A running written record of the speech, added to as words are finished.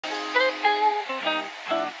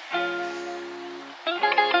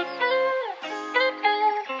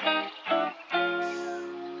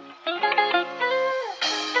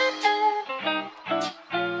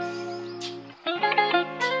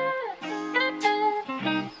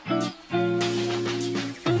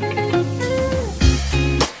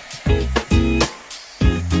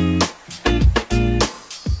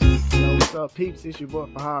peeps? It's your boy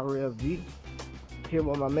Fa-Harra FV. Here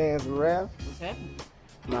with my man's Raph. What's happening?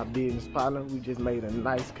 My business partner. We just made a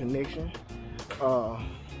nice connection.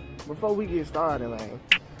 Before we get started, man,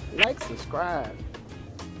 like, subscribe,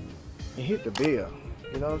 and hit the bell.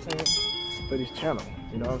 You know what I'm saying? For this channel.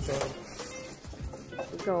 You know what I'm saying?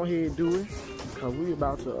 Let's go ahead and do it. Cause we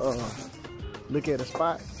about to look at a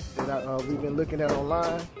spot that we've been looking at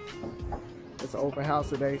online. It's an open house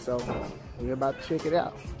today, so we're about to check it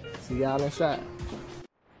out. See y'all inside.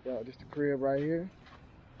 Yo, this the crib right here.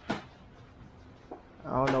 I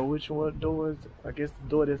don't know which one door is. I guess the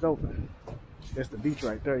door that's open. That's the beach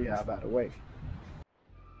right there, y'all, by the way.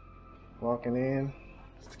 Walking in,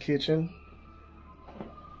 it's the kitchen.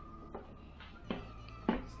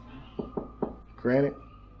 Granite.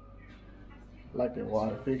 Like their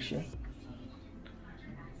water fixture.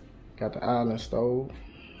 Got the island stove.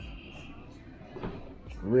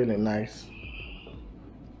 Really nice.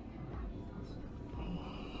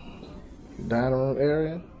 Dining room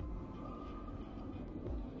area.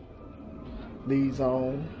 Leads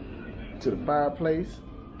on to the fireplace.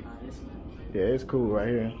 Yeah, it's cool right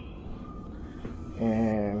here.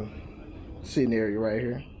 And sitting area right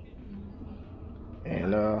here.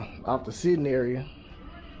 And off the sitting area,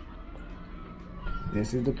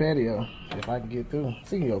 this is the patio. If I can get through,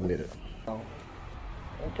 see you open it. Oh,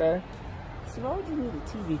 okay. So why would you need a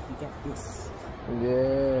TV if you got this?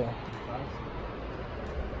 Yeah.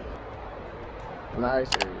 Nice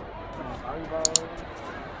area.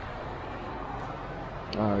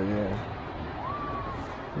 Oh yeah.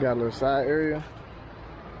 Got a little side area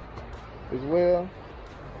as well.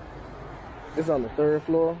 It's on the 3rd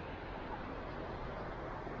floor.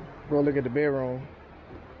 Go look at the bedroom.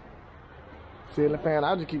 Ceiling fan.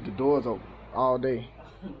 I just keep the doors open all day.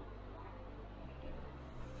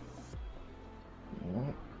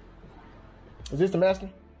 Is this the master?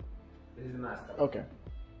 This is the master. Okay.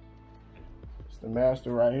 It's the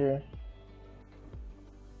master right here.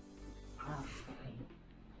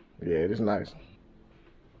 Yeah, it is nice.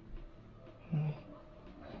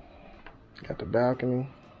 Got the balcony.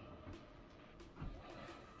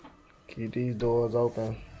 Keep these doors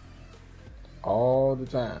open all the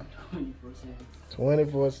time. 24/7.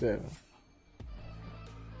 24/7.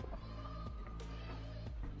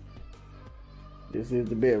 This is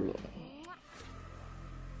the bedroom.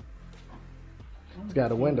 It's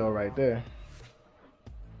got a window right there.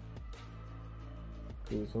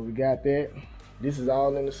 Cool, so we got that. This is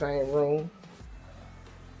all in the same room.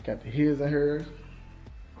 Got the his and hers.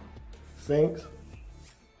 Sinks.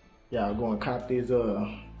 Y'all go and cop this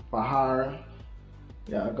Fa-Harra.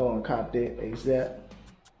 Y'all go and cop that ASAP.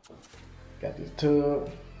 Got this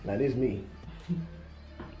tub. Now this me.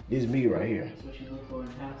 This me right here. That's what you look for in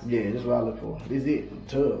the house? Yeah, this is what I look for. This is it,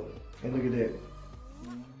 the tub. And look at that.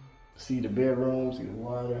 See the bedroom, see the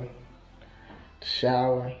water, the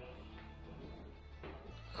shower.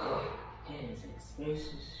 Yeah, it's a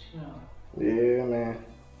spacious shower. Yeah, man.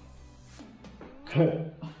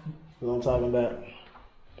 What I'm talking about.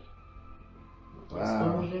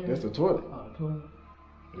 Wow, that's the toilet. Oh, the toilet.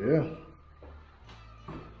 Yeah.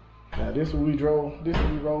 Now this is what we drove. This is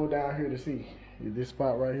what we rode down here to see. Is this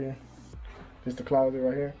spot right here? This the closet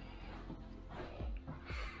right here.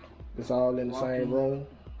 It's all in the same room.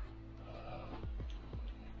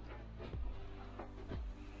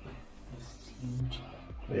 This is huge.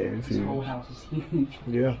 Yeah, it's This huge. whole house is huge.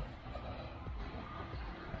 Yeah.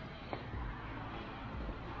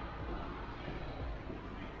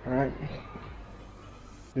 All right.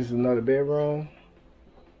 This is another bedroom.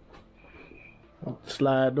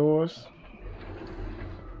 Slide doors.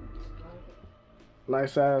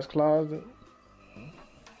 Nice size closet.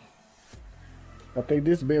 I think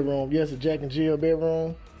this bedroom, yes, a Jack and Jill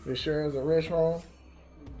bedroom. It sure is a restroom.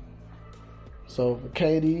 So for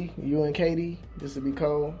Katie, you and Katie, this would be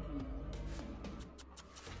cold.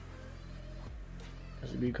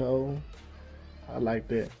 This would be cold. I like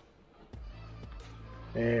that.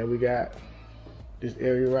 And we got this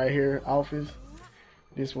area right here, office.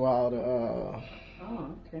 This where all the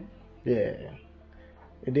Oh, okay. yeah.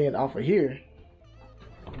 And then off of here,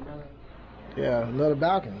 yeah, another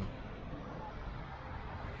balcony.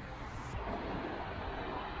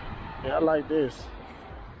 Yeah, I like this.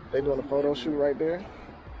 They doing a photo shoot right there.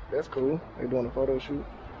 That's cool. They doing a photo shoot.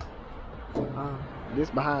 This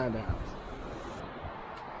behind the house.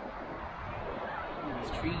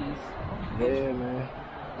 There's trees. Yeah, man.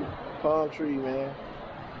 Palm tree, man.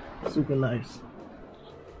 Super nice.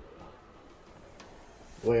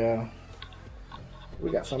 Well,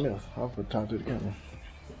 we got something else. I'll put talk to the camera.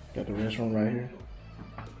 Got the restroom right here.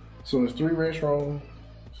 So it's 3 restrooms.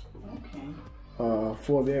 Okay.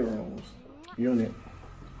 4 bedrooms. unit.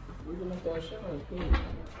 We can make that show. It's good.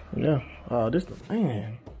 Yeah. Oh, this the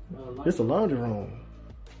man. This a laundry room.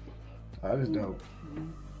 Oh, this dope.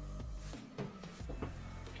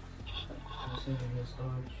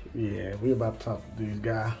 Yeah, we about to talk to these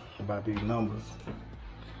guys about these numbers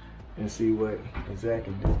and see what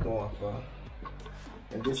exactly this going for.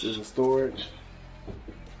 And this is a storage.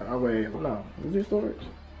 Oh wait, no, is this storage?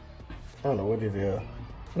 I don't know what this is.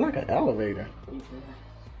 It's like an elevator.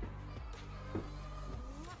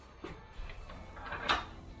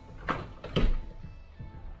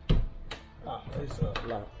 Oh, it's a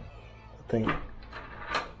lock.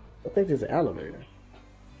 I think there's an elevator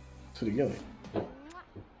to the unit.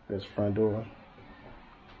 There's front door.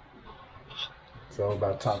 So I'm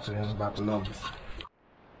about to talk to them about the numbers.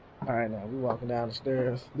 All right, now we walking down the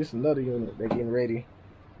stairs. This is another unit. They're getting ready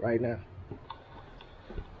right now.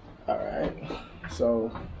 All right,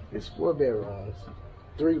 so it's 4 bedrooms,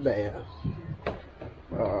 3 baths.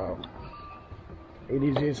 It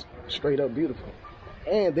is just straight up beautiful.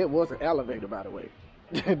 And there was an elevator, by the way.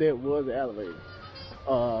 There was an elevator.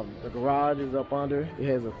 The garage is up under. It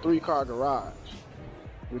has a 3-car garage,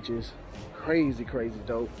 which is crazy, crazy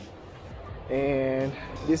dope. And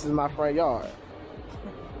this is my front yard.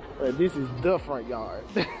 This is the front yard.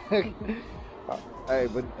 Hey,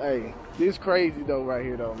 but hey, this crazy though right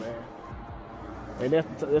here though, man. And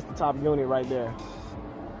that's the top unit right there,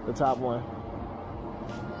 the top one.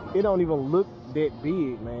 It don't even look that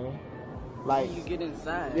big, man. Like When you get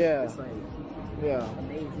inside, yeah, it's like yeah,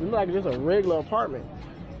 amazing. it's like just a regular apartment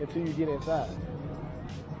until you get inside.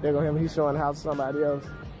 There go him. He's showing the house to somebody else.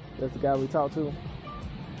 That's the guy we talked to.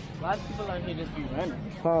 A lot of people out here just be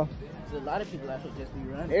running. Huh? There's a lot of people out here just be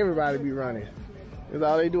running. Everybody be running. That's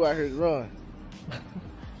all they do out here is run.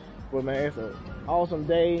 But man, it's an awesome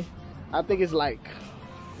day. I think it's like,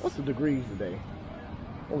 what's the degrees today?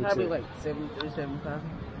 Probably like 73, 75.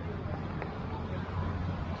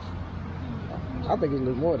 I think it's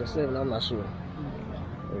more than 7. I'm not sure.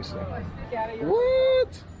 Let me see.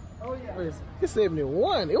 What? What is it? It's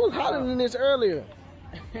 71. It was hotter than this earlier.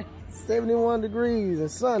 71 degrees and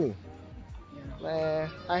sunny. Man,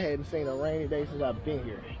 I hadn't seen a rainy day since I've been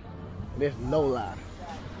here. That's no lie.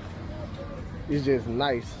 It's just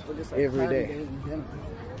nice Just like every cloudy day. days in general.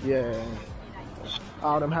 Yeah.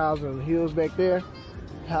 All them houses on the hills back there.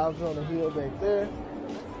 Houses on the hill back there.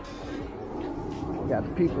 Got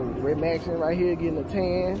the people relaxing right here, getting a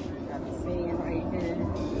tan. Got the sand right here.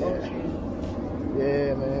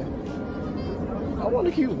 Yeah, man. I want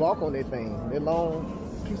to keep walking on that thing. That long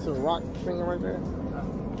piece of rock thing right there. I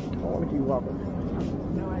want to keep walking.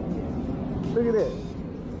 No idea. Look at that.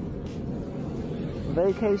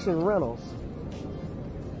 Vacation rentals.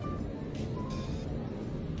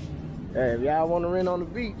 Hey, if y'all want to rent on the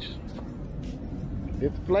beach,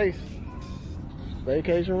 it's the place.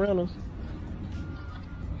 Vacation rentals.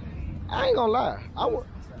 I ain't gonna lie. I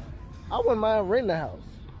wouldn't mind renting a house.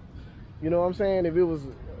 You know what I'm saying? If it was,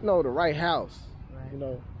 the right house. Right. You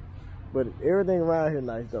know. But everything around here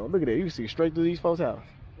nice though. Look at that. You can see straight through these folks' house.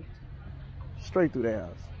 Straight through their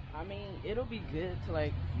house. I mean, it'll be good to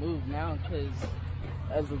like move now because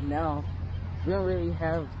as of now, we don't really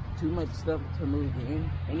have too much stuff to move in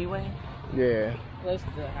anyway. Yeah. Plus,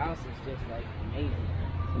 the house is just like amazing.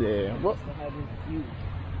 Yeah. Well, Just to have this view.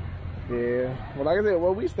 yeah. Well, like I said,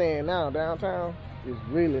 where we staying now downtown is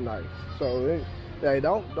really nice. So, hey,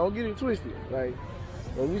 don't get it twisted. Like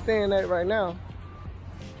where we staying at right now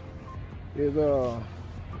is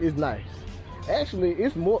nice. Actually,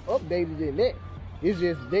 it's more updated than that. It's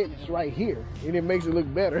just that's right here, and it makes it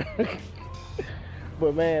look better.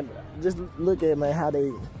 But man, just look at how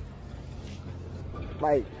they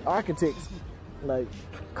like architects like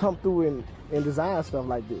come through and design stuff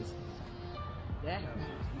like this. Yeah.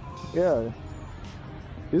 Yeah.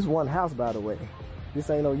 This is one house, by the way. This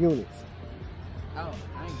ain't no units. Oh,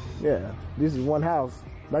 nice. Yeah, this is one house.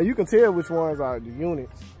 Now you can tell which ones are the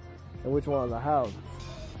units and which ones are houses.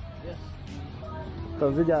 Yes.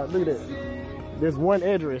 Cause they got, look at that. There's one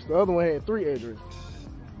address. The other one had 3 addresses.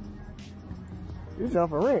 This is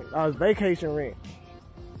for rent. Oh, it's vacation rent.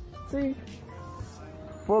 See?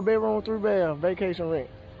 4 bedroom, 3 bath, vacation rent.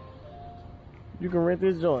 You can rent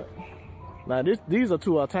this joint. Now these are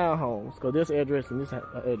 2 townhomes, cause this address and this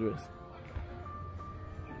address.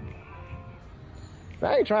 So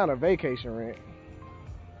I ain't trying to vacation rent.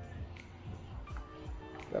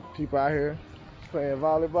 Got people out here playing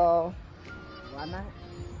volleyball. Why not?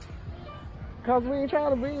 Cause we ain't trying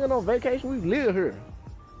to be on vacation, we live here.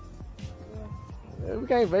 Yeah, we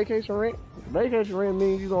can't vacation rent. Vacation rent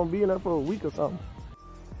means you're gonna be in there for a week or something.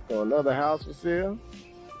 So another house for sale.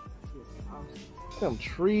 Them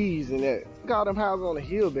trees and that. Look at all them houses on the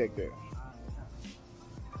hill back there.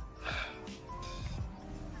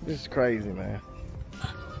 This is crazy, man.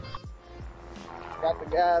 Got the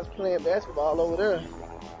guys playing basketball over there.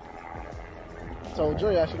 I told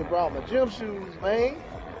Joy I should have brought my gym shoes, man.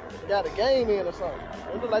 Got a game in or something.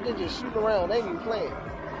 It look like they just shooting around. They ain't even playing.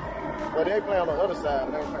 But they play on the other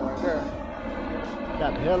side. They ain't playing right there.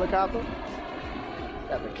 Got the helicopter.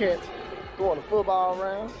 Got the cats throwing the football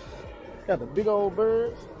around. Got the big old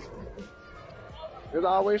birds. They're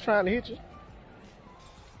always trying to hit you.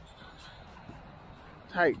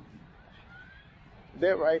 Tight.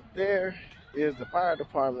 That right there is the fire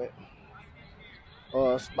department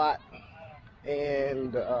spot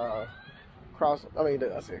and crossing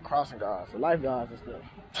guards, the lifeguards and stuff.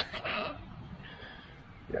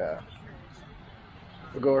 Yeah.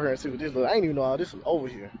 We'll go over here and see what this looks. I didn't even know all this was over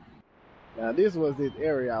here. Now this was this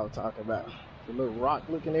area I was talking about. The little rock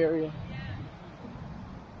looking area.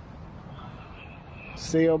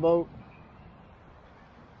 Sailboat.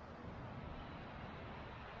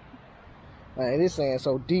 Man, this sand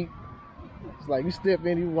so deep. It's like you step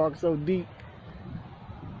in, you walk so deep.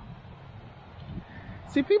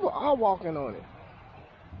 See, people are walking on it.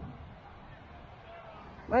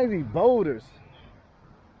 Maybe boulders.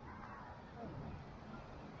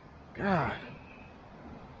 God.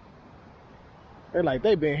 They're like,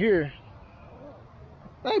 they been here.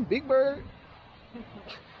 They big bird.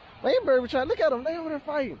 They bird trying. Look at them. They over there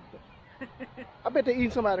fighting. I bet they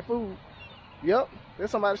eating somebody's food. Yep.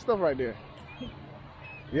 There's somebody's stuff right there.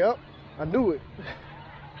 Yep. I knew it.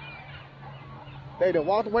 They done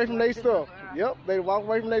walked away from their stuff. Yep. They done walked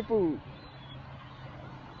away from their food.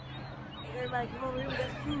 They're like, come over here with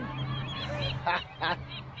that food.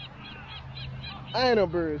 I ain't no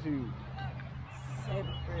birds huge. 7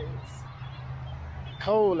 birds.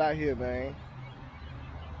 Cold out here, man.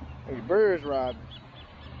 Hey, birds robbing.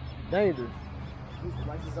 Dangerous. I used to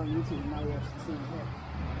watch this on YouTube, now we actually see it.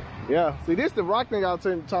 Yeah. See, this the rock thing I was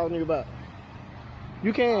talking to you about.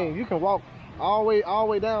 You can walk all the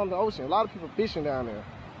way down the ocean. A lot of people fishing down there.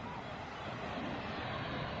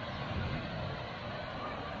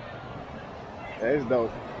 That's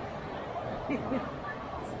dope.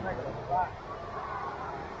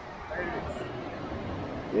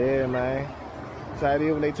 Yeah, man. That's how it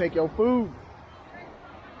is when they take your food.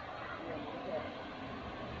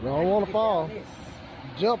 You don't want to fall.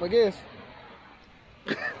 Jump, I guess.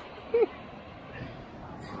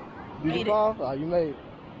 Did you fall? Oh, you made it.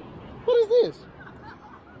 What is this?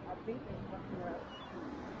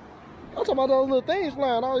 I'm talking about those little things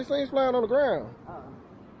flying, all these things flying on the ground.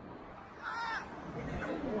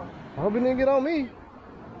 I hope it didn't get on me.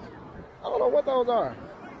 I don't know what those are.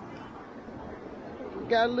 You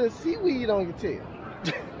got a little seaweed on your tail.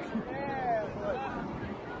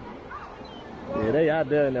 Yeah, they out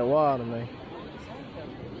there in that water, man.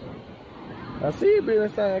 I see you being in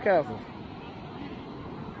sand castle.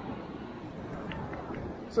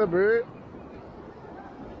 What's up, bird?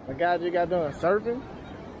 My guy just got done surfing.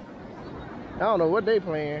 I don't know what they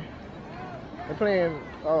playing. They're playing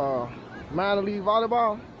minor league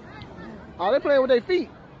volleyball. Oh, they playing with their feet.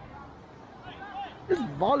 This is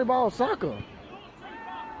volleyball soccer.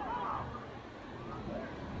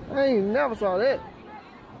 I ain't never saw that.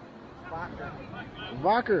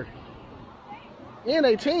 Vodka. And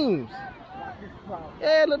they teams.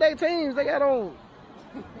 Yeah, look, they teams. They got on.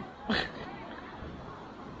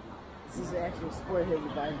 This is an actual sport here,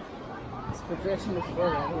 everybody. It's professional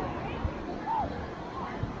sport right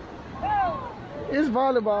here. It's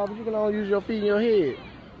volleyball, but you can only use your feet and your head.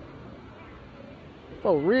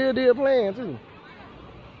 For real deal playing too.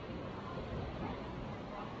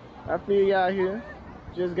 I feel you out here.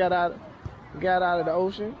 Just got out of the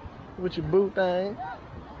ocean with your boot thing.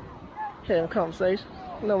 Having a conversation.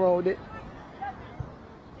 Nothing wrong with it.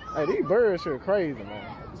 Hey, these birds here are crazy, man.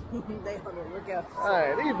 They on the lookout.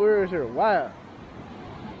 Alright, these birds here are wild.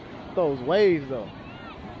 Those waves though.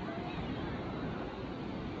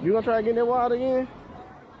 You gonna try to get in that water again?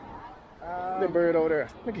 That bird over there.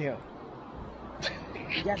 Look at him.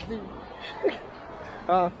 You got to do.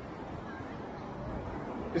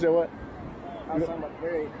 You said what? I was talking about the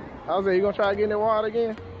bird. I was saying, you gonna try to get in that water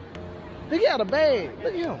again? He got a bag.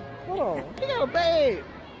 Look at him. Hold on. He got a bag.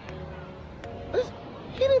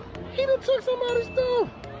 He done took somebody's stuff.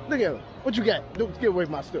 Look at him. What you got? Get away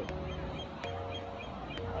from my stuff.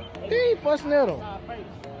 He ain't fussing at him.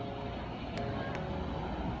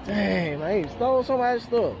 Dang, man. He stole somebody's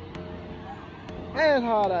stuff. Man, it's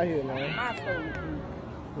hard out here, man. My story.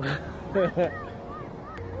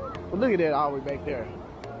 But look at that all the way back there.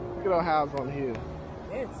 Look at our house on the hill.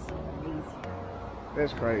 That's easy.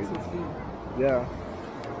 That's crazy. It's easy. Yeah.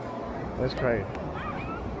 That's crazy.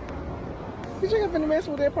 You just finna mess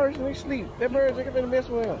with that person, they sleep. That bird just finna mess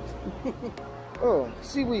with him. Oh,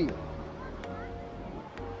 seaweed.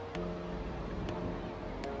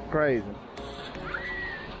 Crazy.